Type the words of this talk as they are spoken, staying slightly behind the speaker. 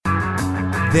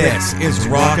This is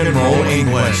Rock and Roll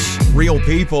English. Real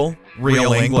people,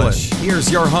 real English.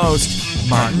 Here's your host,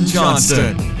 Martin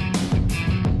Johnston.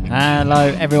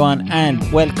 Hello everyone and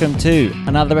welcome to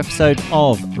another episode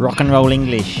of Rock and Roll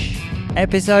English.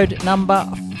 Episode number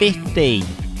 50.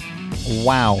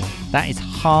 Wow, that is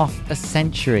half a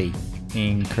century.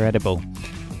 Incredible.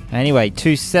 Anyway,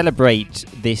 to celebrate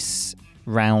this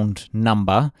round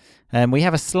number, we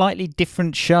have a slightly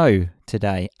different show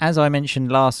today. As I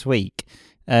mentioned last week,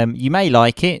 you may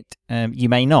like it, you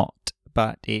may not,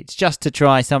 but it's just to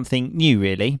try something new,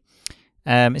 really.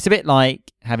 It's a bit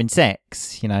like having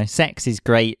sex. You know, sex is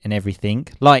great and everything,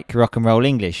 like Rock and Roll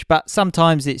English, but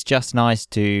sometimes it's just nice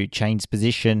to change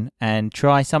position and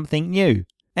try something new.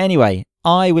 Anyway,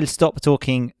 I will stop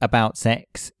talking about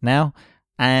sex now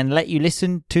and let you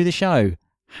listen to the show.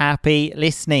 Happy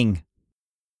listening.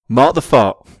 Mark the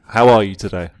Fart, how are you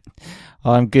today?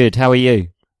 I'm good. How are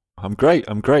you? I'm great.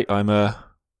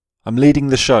 I'm leading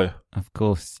the show. Of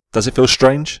course. Does it feel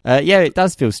strange? Yeah, it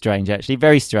does feel strange, actually.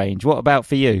 Very strange. What about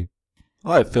for you?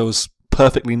 Oh, it feels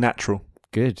perfectly natural.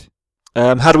 Good.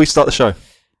 How do we start the show?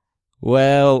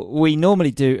 Well, we normally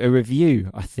do a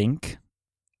review, I think.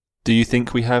 Do you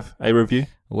think we have a review?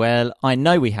 Well, I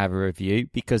know we have a review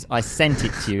because I sent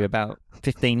it to you about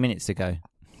 15 minutes ago.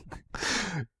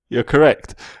 You're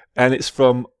correct. And it's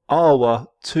from Arwa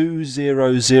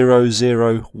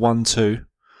 200012.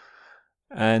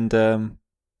 And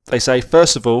they say,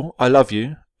 first of all, I love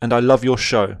you and I love your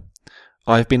show.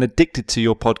 I have been addicted to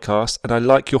your podcast and I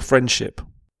like your friendship.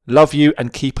 Love you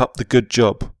and keep up the good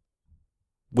job.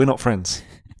 We're not friends.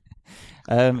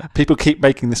 People keep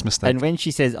making this mistake. And when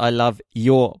she says, I love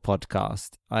your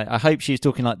podcast, I hope she's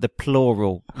talking like the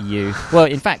plural you. Well,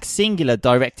 in fact, singular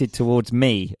directed towards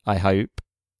me, I hope.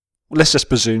 Let's just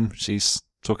presume she's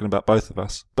talking about both of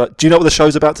us. But do you know what the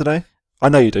show's about today? I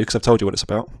know you do because I've told you what it's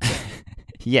about.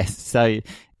 Yes, so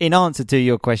in answer to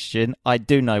your question, I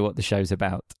do know what the show's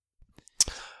about.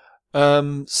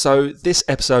 So this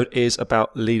episode is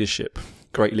about leadership.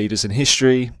 Great leaders in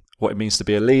history, what it means to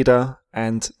be a leader,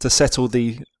 and to settle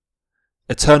the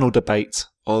eternal debate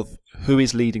of who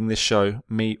is leading this show,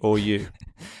 me or you.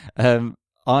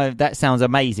 That sounds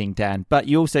amazing, Dan. But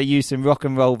you also used some rock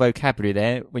and roll vocabulary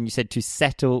there when you said to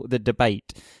settle the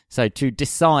debate. So to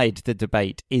decide the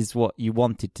debate is what you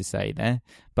wanted to say there.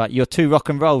 But you're too rock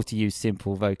and roll to use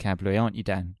simple vocabulary, aren't you,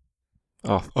 Dan?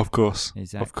 Oh, of course.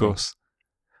 Exactly. Of course.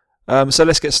 So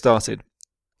let's get started.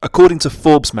 According to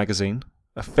Forbes magazine,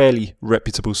 a fairly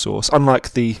reputable source,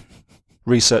 unlike the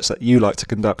research that you like to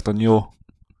conduct on your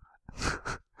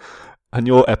on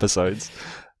your episodes,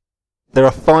 there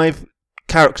are 5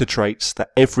 character traits that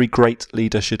every great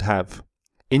leader should have.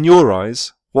 In your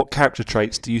eyes, what character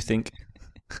traits do you think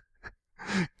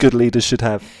good leaders should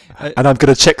have? And I'm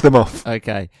going to check them off.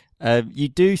 Okay. You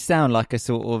do sound like a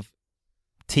sort of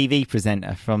TV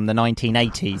presenter from the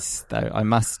 1980s, though, I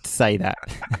must say that.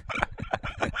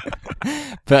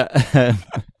 But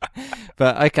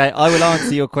okay, I will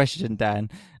answer your question, Dan.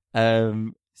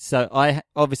 So I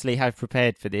obviously have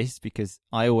prepared for this because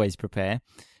I always prepare.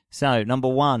 So, number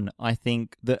 1, I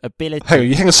think the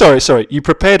ability... Hang on, sorry. You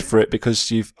prepared for it because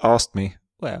you've asked me.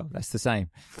 Well, that's the same.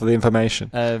 For the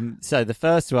information. So, the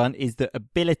first one is the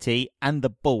ability and the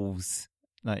balls.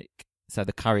 So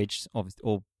the courage, or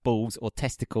balls, or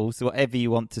testicles, whatever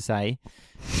you want to say.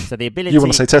 So, the ability... You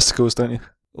want to say testicles, don't you?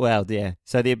 Well, yeah.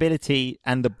 So, the ability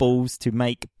and the balls to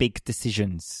make big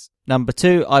decisions. Number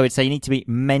 2, I would say you need to be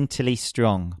mentally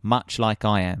strong, much like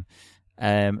I am.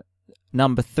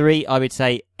 Number 3, I would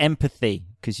say empathy,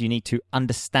 because you need to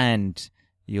understand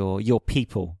your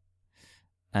people.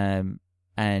 And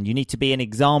you need to be an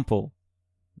example,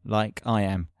 like I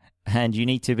am. And you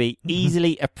need to be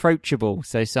easily approachable,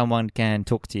 so someone can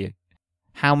talk to you.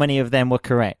 How many of them were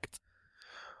correct?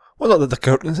 Well,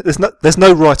 there's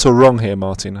no right or wrong here,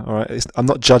 Martin. All right, I'm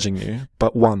not judging you,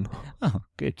 but 1. Oh,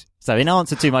 good. So in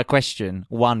answer to my question,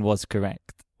 1 was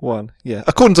correct. 1, yeah.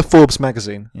 According to Forbes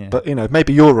magazine. Yeah. But,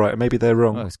 maybe you're right, maybe they're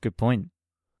wrong. Oh, that's a good point.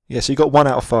 Yeah, so you got 1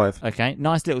 out of 5. Okay,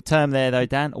 nice little term there, though,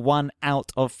 Dan. 1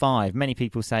 out of 5. Many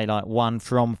people say, 1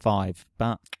 from 5.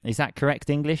 But is that correct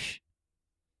English?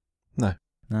 No.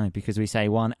 No, because we say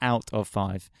 1 out of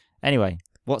 5. Anyway,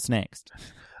 what's next?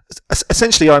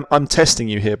 Essentially, I'm testing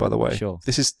you here, by the way. Sure.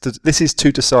 This is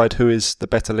to decide who is the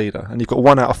better leader. And you've got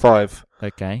 1 out of 5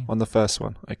 Okay. on the first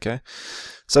one. Okay.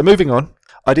 So moving on.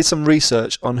 I did some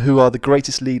research on who are the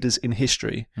greatest leaders in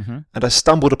history, and I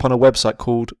stumbled upon a website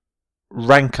called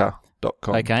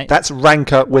Ranker.com. Okay. That's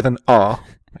Ranker with an R.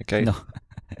 Okay. No.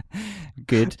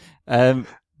 Good.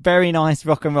 very nice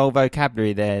rock and roll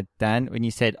vocabulary there, Dan, when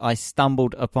you said I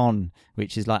stumbled upon,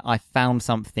 which is like I found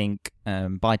something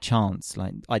by chance.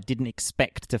 Like I didn't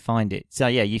expect to find it. So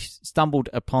yeah, you stumbled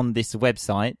upon this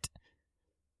website.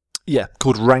 Yeah,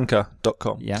 called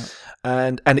ranker.com. Yeah.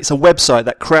 And it's a website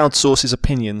that crowdsources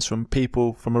opinions from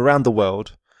people from around the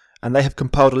world, and they have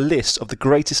compiled a list of the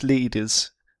greatest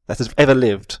leaders that have ever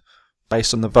lived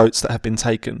based on the votes that have been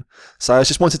taken. So I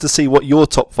just wanted to see what your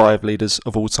top 5 leaders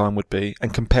of all time would be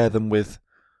and compare them with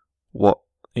what,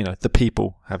 the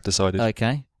people have decided.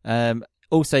 Okay.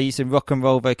 Also, you said rock and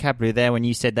roll vocabulary there when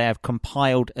you said they have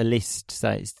compiled a list.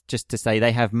 So it's just to say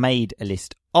they have made a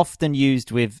list, often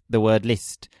used with the word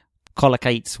list.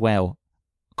 Collocates well,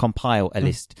 compile a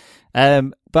list.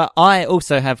 But I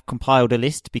also have compiled a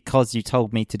list because you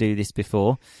told me to do this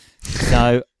before.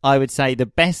 So I would say the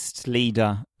best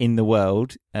leader in the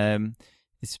world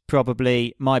is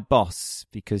probably my boss,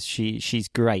 because she's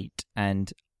great.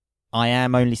 And I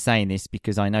am only saying this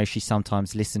because I know she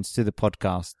sometimes listens to the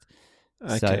podcast.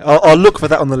 Okay, So, I'll look for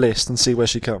that on the list and see where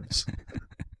she comes.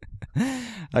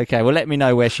 okay, well, let me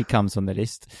know where she comes on the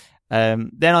list.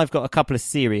 Then I've got a couple of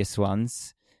serious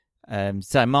ones.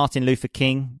 So Martin Luther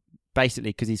King,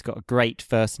 basically because he's got a great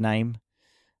first name.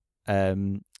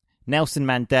 Nelson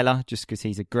Mandela, just because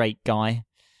he's a great guy.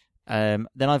 Then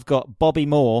I've got Bobby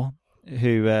Moore,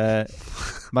 who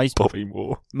Bobby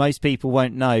Moore. most people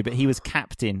won't know, but he was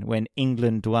captain when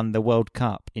England won the World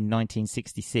Cup in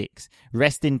 1966.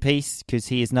 Rest in peace, because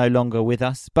he is no longer with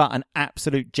us, but an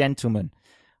absolute gentleman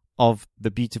of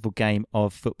the beautiful game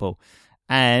of football.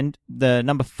 And the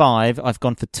number 5, I've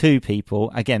gone for 2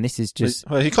 people. Again, this is just...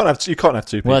 Well, you can't have 2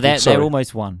 people. Well, they're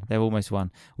almost one. They're almost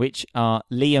one. Which are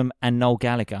Liam and Noel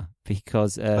Gallagher,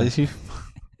 because...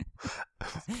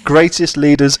 greatest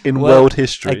leaders in world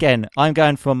history. Again, I'm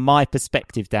going from my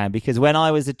perspective, Dan, because when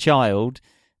I was a child,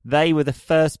 they were the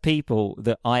first people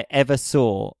that I ever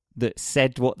saw that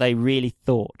said what they really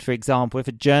thought. For example, if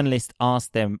a journalist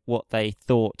asked them what they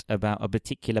thought about a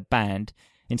particular band,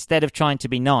 instead of trying to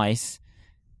be nice...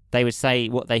 they would say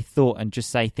what they thought and just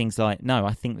say things like, no,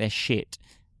 I think they're shit.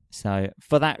 So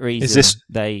for that reason,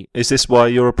 Is this why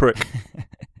you're a prick?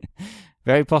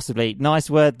 Very possibly. Nice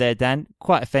word there, Dan.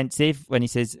 Quite offensive when he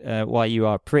says why you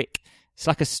are a prick. It's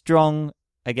like a strong,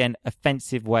 again,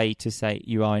 offensive way to say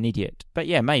you are an idiot. But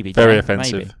yeah, maybe. Very Dan,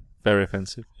 offensive. Maybe. Very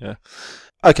offensive, yeah.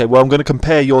 Okay, well, I'm going to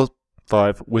compare your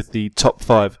 5 with the top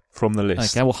 5 from the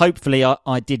list. Okay, well, hopefully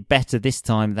I did better this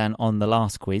time than on the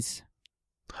last quiz.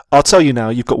 I'll tell you now,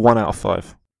 you've got 1 out of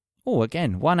 5. Oh,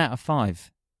 again, 1 out of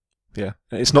 5. Yeah,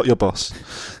 it's not your boss.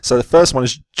 So the first one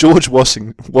is George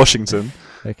Washington.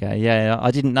 Okay, yeah, I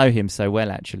didn't know him so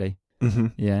well, actually. Mm-hmm.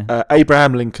 Yeah.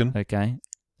 Abraham Lincoln. Okay.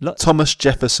 Thomas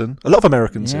Jefferson. A lot of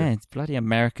Americans Yeah, here. it's bloody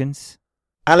Americans.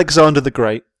 Alexander the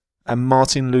Great and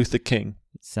Martin Luther King.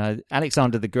 So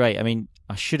Alexander the Great, I mean,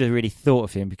 I should have really thought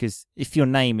of him, because if your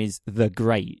name is the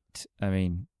Great, I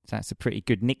mean, that's a pretty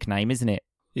good nickname, isn't it?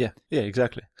 Yeah,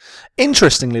 exactly.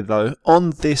 Interestingly, though, on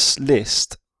this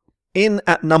list, in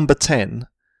at number 10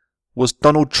 was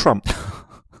Donald Trump.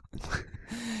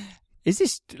 Is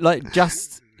this like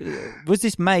just... was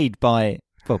this made by,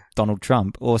 well, Donald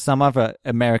Trump or some other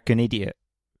American idiot?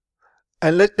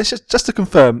 And let's just to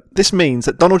confirm, this means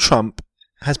that Donald Trump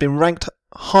has been ranked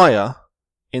higher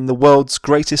in the world's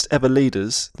greatest ever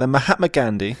leaders than Mahatma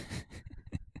Gandhi,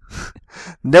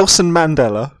 Nelson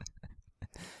Mandela,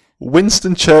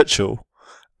 Winston Churchill,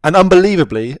 and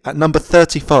unbelievably, at number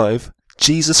 35,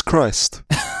 Jesus Christ.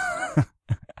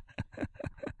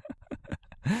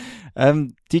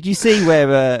 Did you see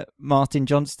where Martin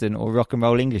Johnston or Rock and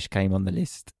Roll English came on the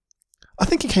list? I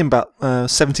think he came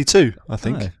about 72, I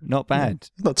think. Oh, not bad.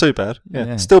 Yeah, not too bad.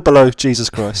 Yeah. Still below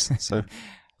Jesus Christ. So,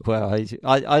 well,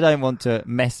 I don't want to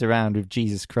mess around with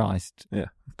Jesus Christ. Yeah,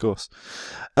 of course.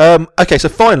 Okay, so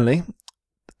finally,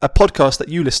 a podcast that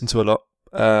you listen to a lot,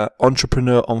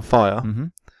 Entrepreneur on Fire, Mm-hmm.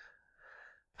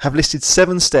 have listed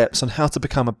 7 steps on how to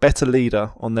become a better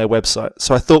leader on their website.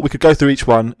 So I thought we could go through each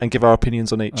one and give our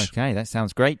opinions on each. Okay, that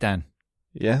sounds great, Dan.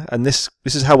 Yeah, and this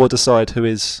is how we'll decide who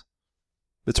is,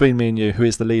 between me and you, who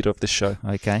is the leader of this show.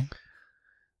 Okay.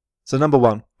 So number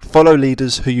 1, follow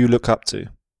leaders who you look up to.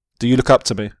 Do you look up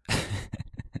to me?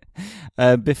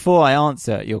 Before I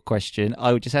answer your question,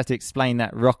 I would just have to explain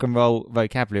that rock and roll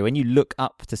vocabulary. When you look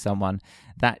up to someone,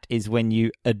 that is when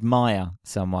you admire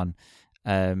someone.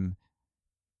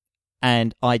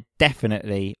 And I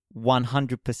definitely,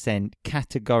 100%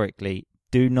 categorically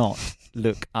do not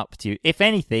look up to you. If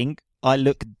anything, I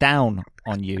look down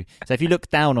on you. So if you look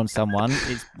down on someone,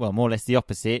 it's, well, more or less the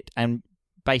opposite, and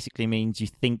basically means you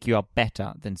think you are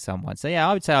better than someone. So yeah,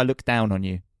 I would say I look down on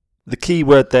you. The key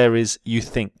word there is you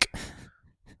think.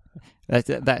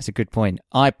 That's a good point.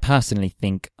 I personally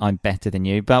think I'm better than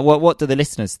you, but what do the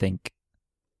listeners think?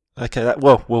 Okay,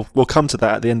 we'll come to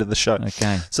that at the end of the show.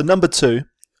 Okay. So number 2,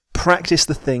 practice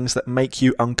the things that make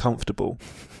you uncomfortable.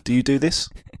 Do you do this?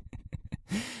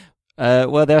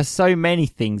 Well, there are so many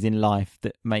things in life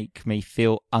that make me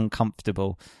feel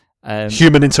uncomfortable.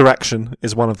 Human interaction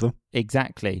is one of them.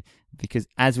 Exactly, because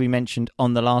as we mentioned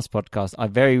on the last podcast, I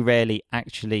very rarely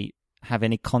actually have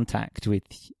any contact with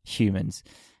humans.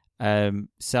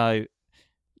 So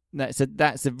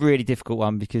that's a really difficult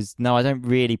one because no, I don't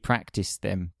really practice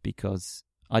them because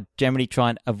I generally try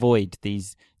and avoid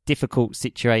these difficult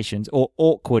situations, or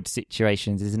awkward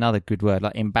situations is another good word,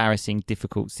 like embarrassing,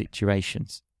 difficult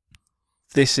situations.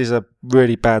 This is a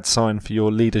really bad sign for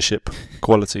your leadership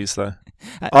qualities, though.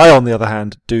 I, on the other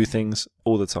hand, do things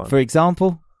all the time. For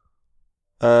example?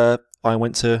 I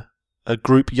went to a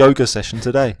group yoga session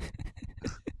today.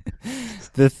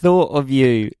 The thought of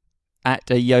you at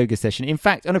a yoga session. In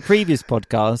fact, on a previous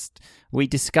podcast, we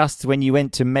discussed when you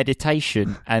went to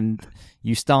meditation and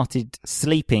you started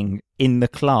sleeping in the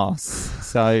class.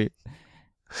 So,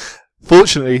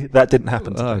 fortunately, that didn't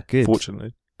happen today. Oh, good.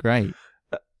 Fortunately. Great.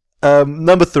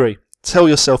 Number 3, tell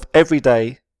yourself every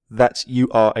day that you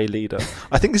are a leader.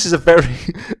 I think this is a very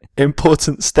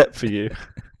important step for you.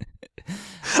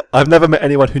 I've never met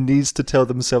anyone who needs to tell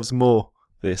themselves more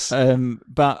this.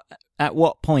 But at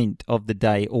what point of the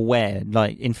day or where?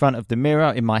 Like in front of the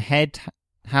mirror, in my head?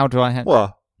 How do I have...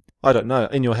 Well, I don't know.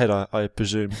 In your head, I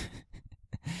presume.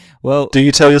 Well, do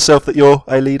you tell yourself that you're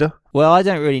a leader? Well, I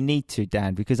don't really need to,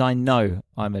 Dan, because I know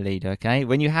I'm a leader, okay?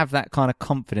 When you have that kind of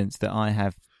confidence that I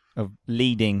have of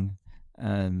leading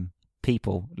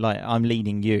people, like I'm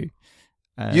leading you.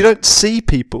 You don't see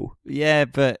people. Yeah,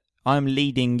 but I'm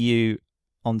leading you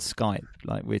on Skype,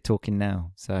 like we're talking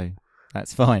now, so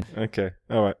that's fine. Okay,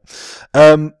 all right.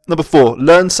 Number 4,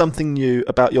 learn something new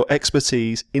about your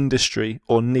expertise, industry,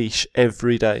 or niche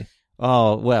every day.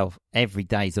 Oh, well, every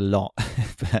day's a lot.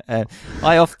 But,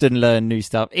 I often learn new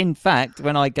stuff. In fact,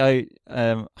 when I go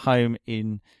home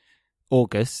in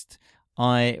August,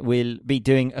 I will be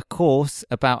doing a course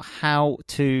about how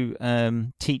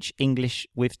to teach English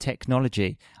with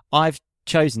technology. I've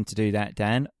chosen to do that,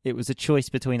 Dan. It was a choice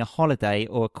between a holiday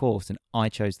or a course, and I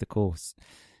chose the course.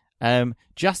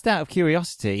 Just out of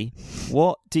curiosity,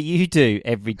 what do you do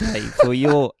every day for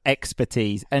your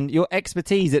expertise? And your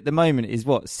expertise at the moment is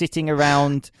what? Sitting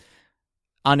around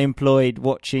unemployed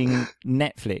watching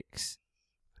Netflix?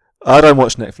 I don't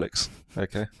watch Netflix.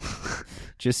 Okay.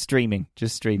 Just streaming.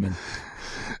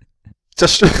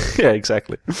 Yeah,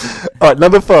 exactly. All right,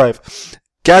 number 5.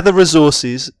 Gather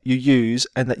resources you use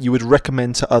and that you would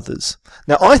recommend to others.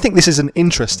 Now, I think this is an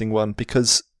interesting one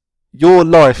because your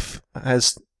life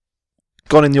has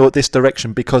gone in this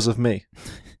direction because of me,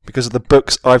 because of the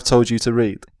books I've told you to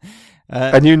read.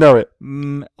 And you know it.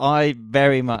 I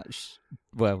very much,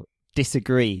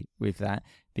 disagree with that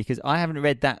because I haven't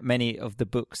read that many of the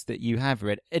books that you have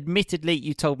read. Admittedly,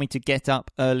 you told me to get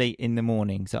up early in the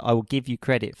morning, so I will give you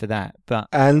credit for that.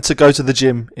 And to go to the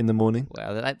gym in the morning.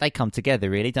 Well, they come together,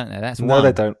 really, don't they? That's no, one.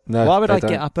 They don't. No, why would I don't.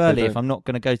 get up early if I'm not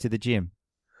going to go to the gym?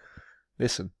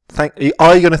 Listen, are you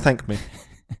going to thank me?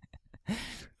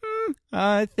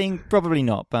 I think probably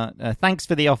not, but thanks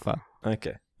for the offer.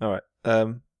 Okay, all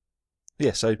right.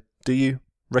 Yeah. So, do you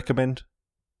recommend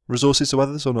resources to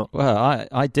others or not? Well,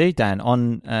 I do, Dan,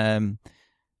 on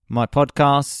my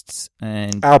podcasts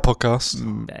and our podcasts.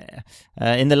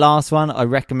 In the last one, I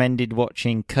recommended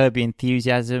watching Curb Your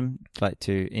Enthusiasm, like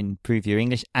to improve your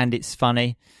English, and it's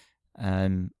funny.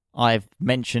 I've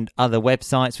mentioned other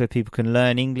websites where people can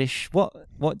learn English. What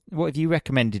have you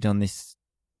recommended on this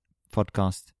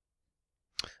podcast?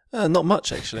 Not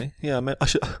much, actually. Yeah, I mean,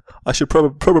 I should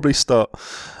probably start.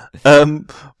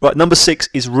 Right, number 6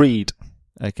 is read.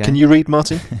 Okay. Can you read,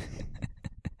 Martin?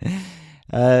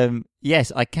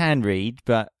 Yes, I can read,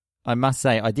 but I must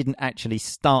say I didn't actually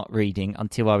start reading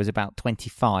until I was about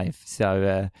 25.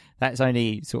 So that's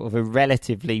only sort of a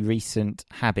relatively recent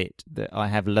habit that I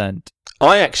have learnt.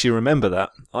 I actually remember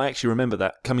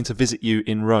that coming to visit you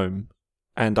in Rome,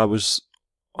 and I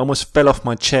almost fell off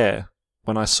my chair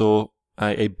when I saw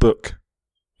a book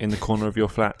in the corner of your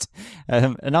flat.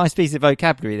 A nice piece of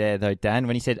vocabulary there, though, Dan,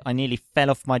 when he said, I nearly fell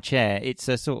off my chair. It's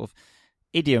a sort of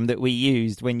idiom that we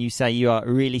used when you say you are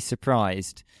really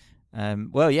surprised.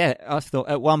 Yeah, I thought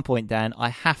at one point, Dan, I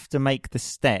have to make the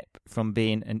step from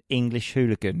being an English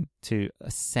hooligan to a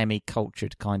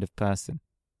semi-cultured kind of person.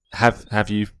 Have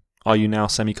you? Are you now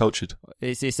semi-cultured?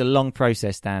 It's a long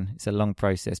process, Dan. It's a long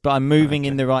process. But I'm moving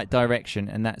in the right direction,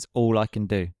 and that's all I can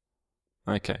do.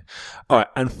 Okay. All right.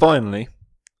 And finally,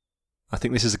 I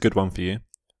think this is a good one for you.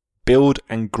 Build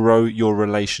and grow your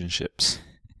relationships.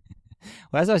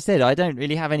 Well, as I said, I don't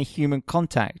really have any human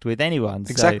contact with anyone.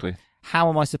 Exactly. So how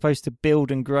am I supposed to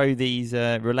build and grow these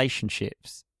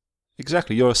relationships?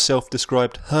 Exactly. You're a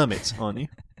self-described hermit, aren't you?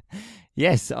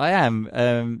 Yes, I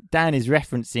am. Dan is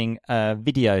referencing a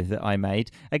video that I made.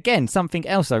 Again, something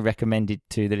else I recommended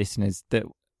to the listeners,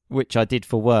 which I did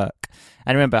for work.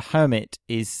 And remember, hermit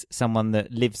is someone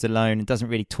that lives alone and doesn't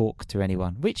really talk to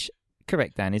anyone, which,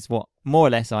 correct, Dan, is what more or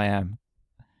less I am.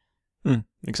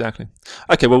 Exactly.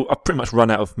 Okay, well, I've pretty much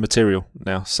run out of material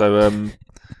now. So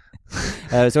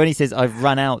So when he says I've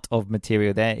run out of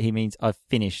material there, he means I've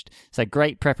finished. So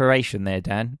great preparation there,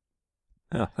 Dan.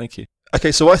 Oh, thank you.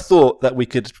 Okay, so I thought that we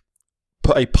could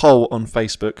put a poll on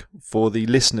Facebook for the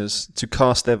listeners to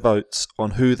cast their votes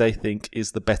on who they think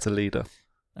is the better leader.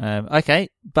 Okay,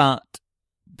 but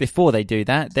before they do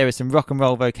that, there is some rock and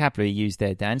roll vocabulary used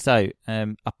there, Dan. So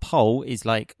a poll is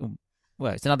like,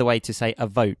 well, it's another way to say a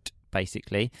vote,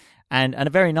 basically. And a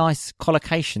very nice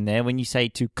collocation there when you say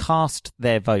to cast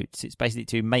their votes. It's basically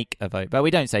to make a vote. But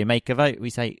we don't say make a vote, we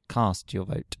say cast your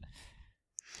vote.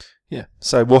 Yeah,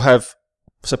 so we'll have...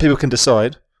 So people can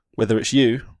decide whether it's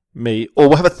you, me, or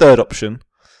we'll have a third option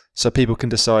so people can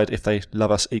decide if they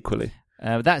love us equally.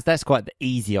 That's quite the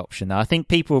easy option, though. I think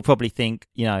people will probably think,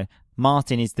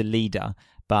 Martin is the leader,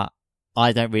 but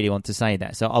I don't really want to say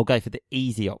that. So I'll go for the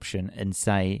easy option and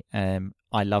say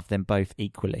I love them both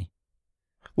equally.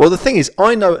 Well, the thing is,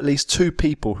 I know at least 2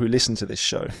 people who listen to this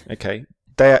show, okay?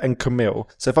 Dea and Camille.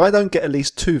 So if I don't get at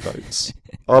least 2 votes,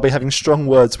 I'll be having strong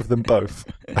words with them both,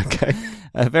 okay?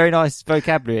 A very nice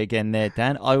vocabulary again there,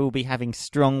 Dan. I will be having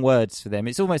strong words for them.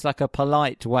 It's almost like a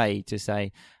polite way to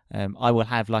say I will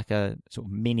have like a sort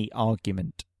of mini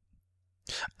argument.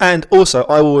 And also,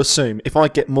 I will assume if I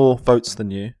get more votes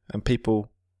than you and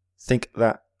people think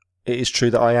that it is true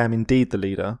that I am indeed the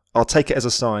leader, I'll take it as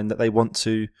a sign that they want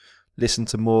to listen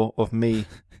to more of me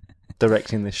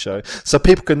directing this show. So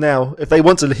people can now, if they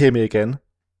want to hear me again,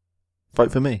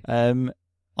 vote for me.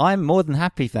 I'm more than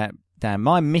happy for that, Dan.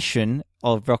 My mission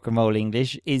of Rock and Roll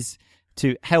English is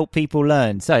to help people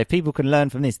learn. So if people can learn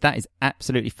from this, that is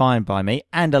absolutely fine by me,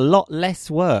 and a lot less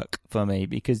work for me,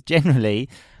 because generally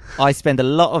I spend a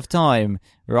lot of time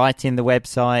writing the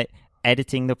website,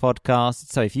 editing the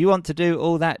podcast. So if you want to do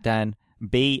all that, Dan,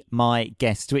 be my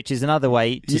guest, which is another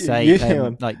way to say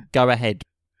go ahead.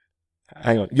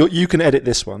 Hang on. You can edit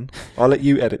this one. I'll let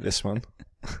you edit this one.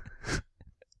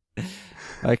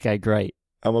 Okay, great.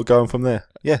 And we'll go on from there.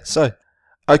 Yeah, so...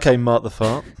 Okay, Mart the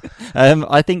Fart.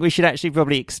 I think we should actually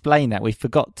probably explain that. We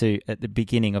forgot to at the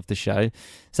beginning of the show.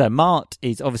 So Mart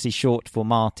is obviously short for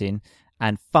Martin,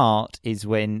 and fart is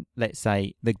when, let's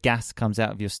say, the gas comes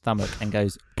out of your stomach and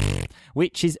goes,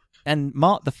 and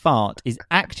Mart the Fart is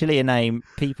actually a name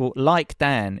people like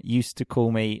Dan used to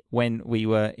call me when we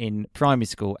were in primary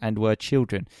school and were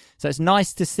children. So it's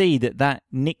nice to see that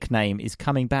nickname is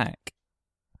coming back.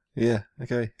 Yeah,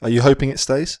 okay. Are you hoping it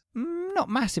stays? Not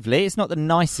massively. It's not the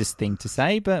nicest thing to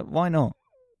say, but why not?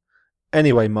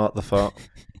 Anyway, Mart the Fart,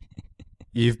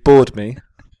 you've bored me.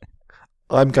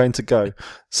 I'm going to go.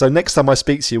 So next time I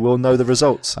speak to you, we'll know the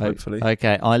results, hopefully.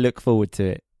 Okay, I look forward to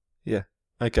it. Yeah.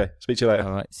 Okay, speak to you later.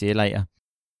 All right, see you later.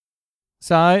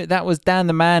 So that was Dan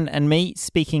the Man and me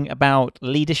speaking about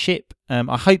leadership.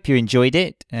 I hope you enjoyed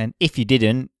it, and if you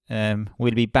didn't,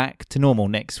 we'll be back to normal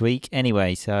next week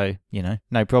anyway, so,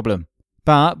 no problem.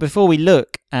 But before we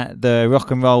look at the rock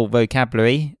and roll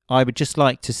vocabulary, I would just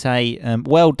like to say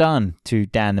well done to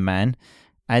Dan the Man,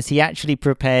 as he actually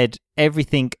prepared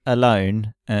everything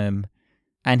alone, and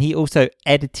he also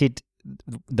edited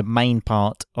the main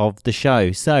part of the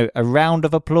show. So a round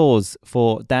of applause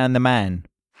for Dan the Man.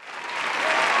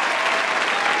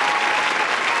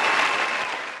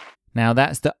 Now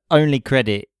that's the only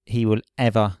credit he will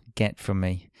ever get from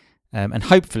me. And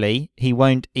hopefully he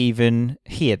won't even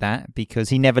hear that because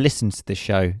he never listens to the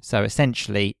show. So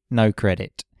essentially, no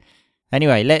credit.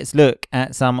 Anyway, let's look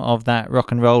at some of that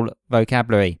rock and roll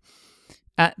vocabulary.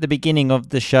 At the beginning of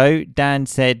the show, Dan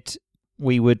said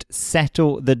we would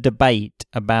settle the debate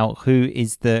about who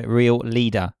is the real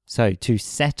leader. So to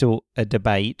settle a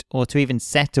debate or to even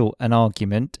settle an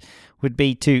argument would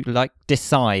be to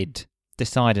decide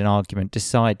an argument,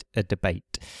 decide a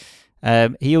debate.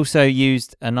 He also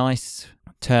used a nice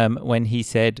term when he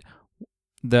said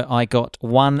that I got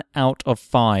 1 out of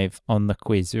 5 on the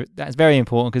quiz. That's very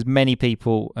important because many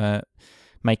people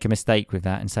make a mistake with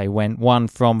that and say 1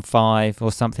 from 5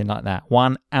 or something like that.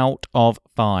 1 out of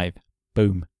 5.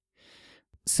 Boom.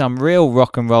 some real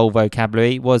rock and roll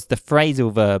vocabulary was the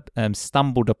phrasal verb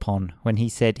stumbled upon, when he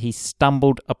said he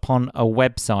stumbled upon a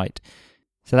website.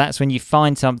 So that's when you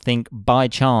find something by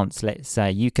chance, let's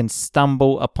say. You can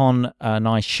stumble upon a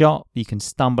nice shop. You can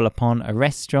stumble upon a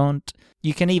restaurant.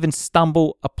 You can even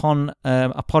stumble upon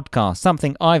a podcast,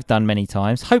 something I've done many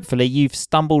times. Hopefully you've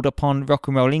stumbled upon Rock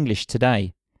and Roll English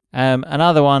today.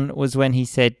 Another one was when he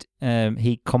said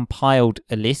he compiled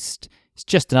a list. It's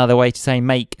just another way to say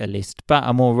make a list, but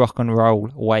a more rock and roll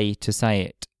way to say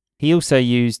it. He also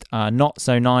used a not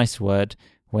so nice word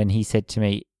when he said to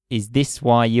me, "Is this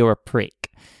why you're a prick?"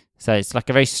 So it's like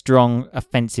a very strong,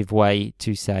 offensive way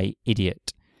to say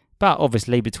idiot. But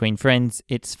obviously between friends,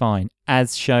 it's fine,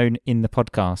 as shown in the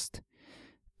podcast.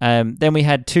 Then we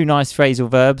had two nice phrasal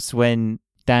verbs when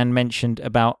Dan mentioned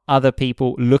about other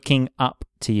people looking up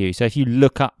to you. So if you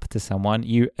look up to someone,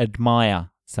 you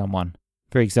admire someone.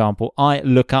 For example, I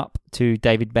look up to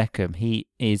David Beckham. He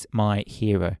is my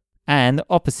hero. And the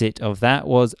opposite of that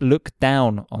was look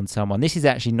down on someone. This is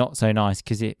actually not so nice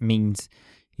because it means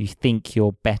you think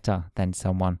you're better than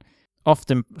someone.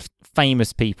 Often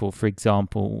famous people, for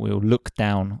example, will look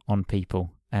down on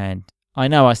people. And I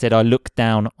know I said I look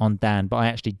down on Dan, but I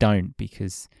actually don't,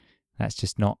 because that's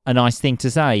just not a nice thing to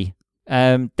say.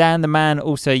 Dan the man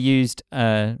also used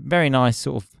a very nice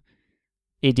sort of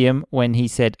idiom when he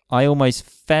said, "I almost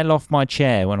fell off my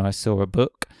chair when I saw a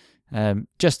book."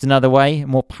 Just another way, a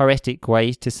more poetic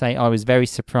way to say I was very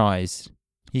surprised.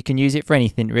 You can use it for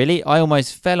anything, really. I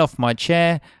almost fell off my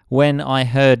chair when I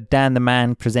heard Dan the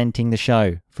man presenting the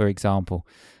show, for example.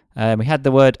 We had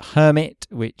the word hermit,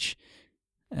 which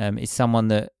is someone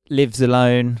that lives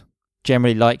alone,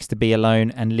 generally likes to be alone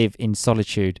and live in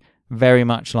solitude, very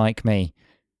much like me.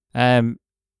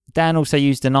 Dan also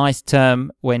used a nice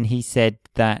term when he said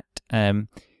that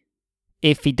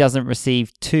if he doesn't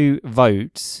receive 2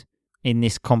 votes in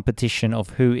this competition of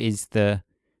who is the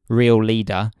real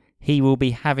leader, he will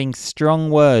be having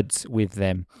strong words with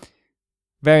them.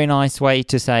 Very nice way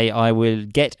to say I will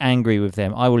get angry with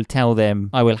them. I will tell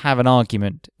them, I will have an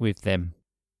argument with them.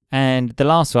 And the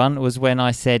last one was when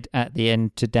I said at the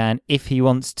end to Dan, if he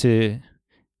wants to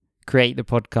create the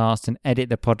podcast and edit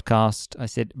the podcast, I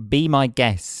said, be my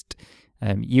guest.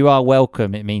 You are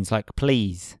welcome. It means like,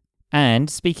 please. And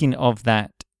speaking of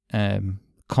that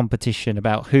competition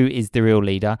about who is the real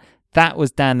leader, that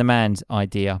was Dan the man's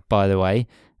idea, by the way.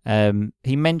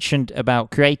 He mentioned about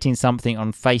creating something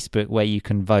on Facebook where you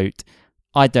can vote.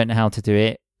 I don't know how to do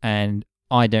it, and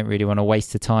I don't really want to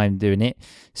waste the time doing it.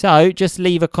 So just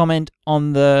leave a comment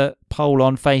on the poll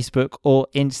on Facebook or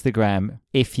Instagram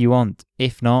if you want.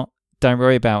 If not, don't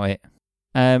worry about it.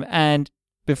 And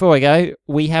before I go,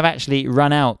 we have actually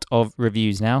run out of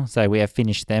reviews now, so we have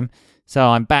finished them. So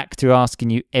I'm back to asking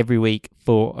you every week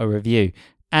for a review.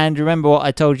 And remember what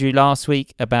I told you last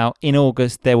week about in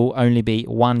August there will only be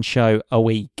 1 show a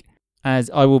week, as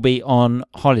I will be on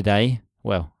holiday.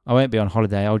 Well, I won't be on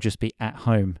holiday, I'll just be at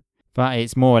home. But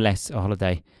it's more or less a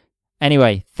holiday.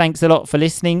 Anyway, thanks a lot for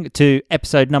listening to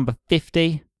episode number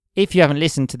 50. If you haven't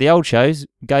listened to the old shows,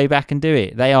 go back and do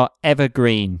it. They are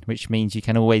evergreen, which means you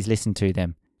can always listen to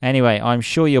them. Anyway, I'm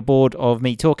sure you're bored of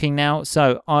me talking now,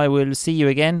 so I will see you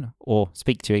again, or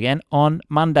speak to you again, on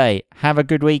Monday. Have a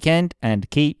good weekend and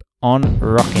keep on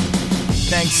rocking.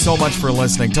 Thanks so much for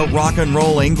listening to Rock and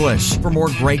Roll English. For more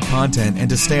great content and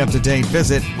to stay up to date,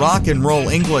 visit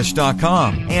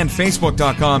rockandrollenglish.com and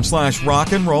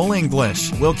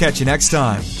facebook.com/rockandrollenglish. We'll catch you next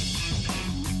time.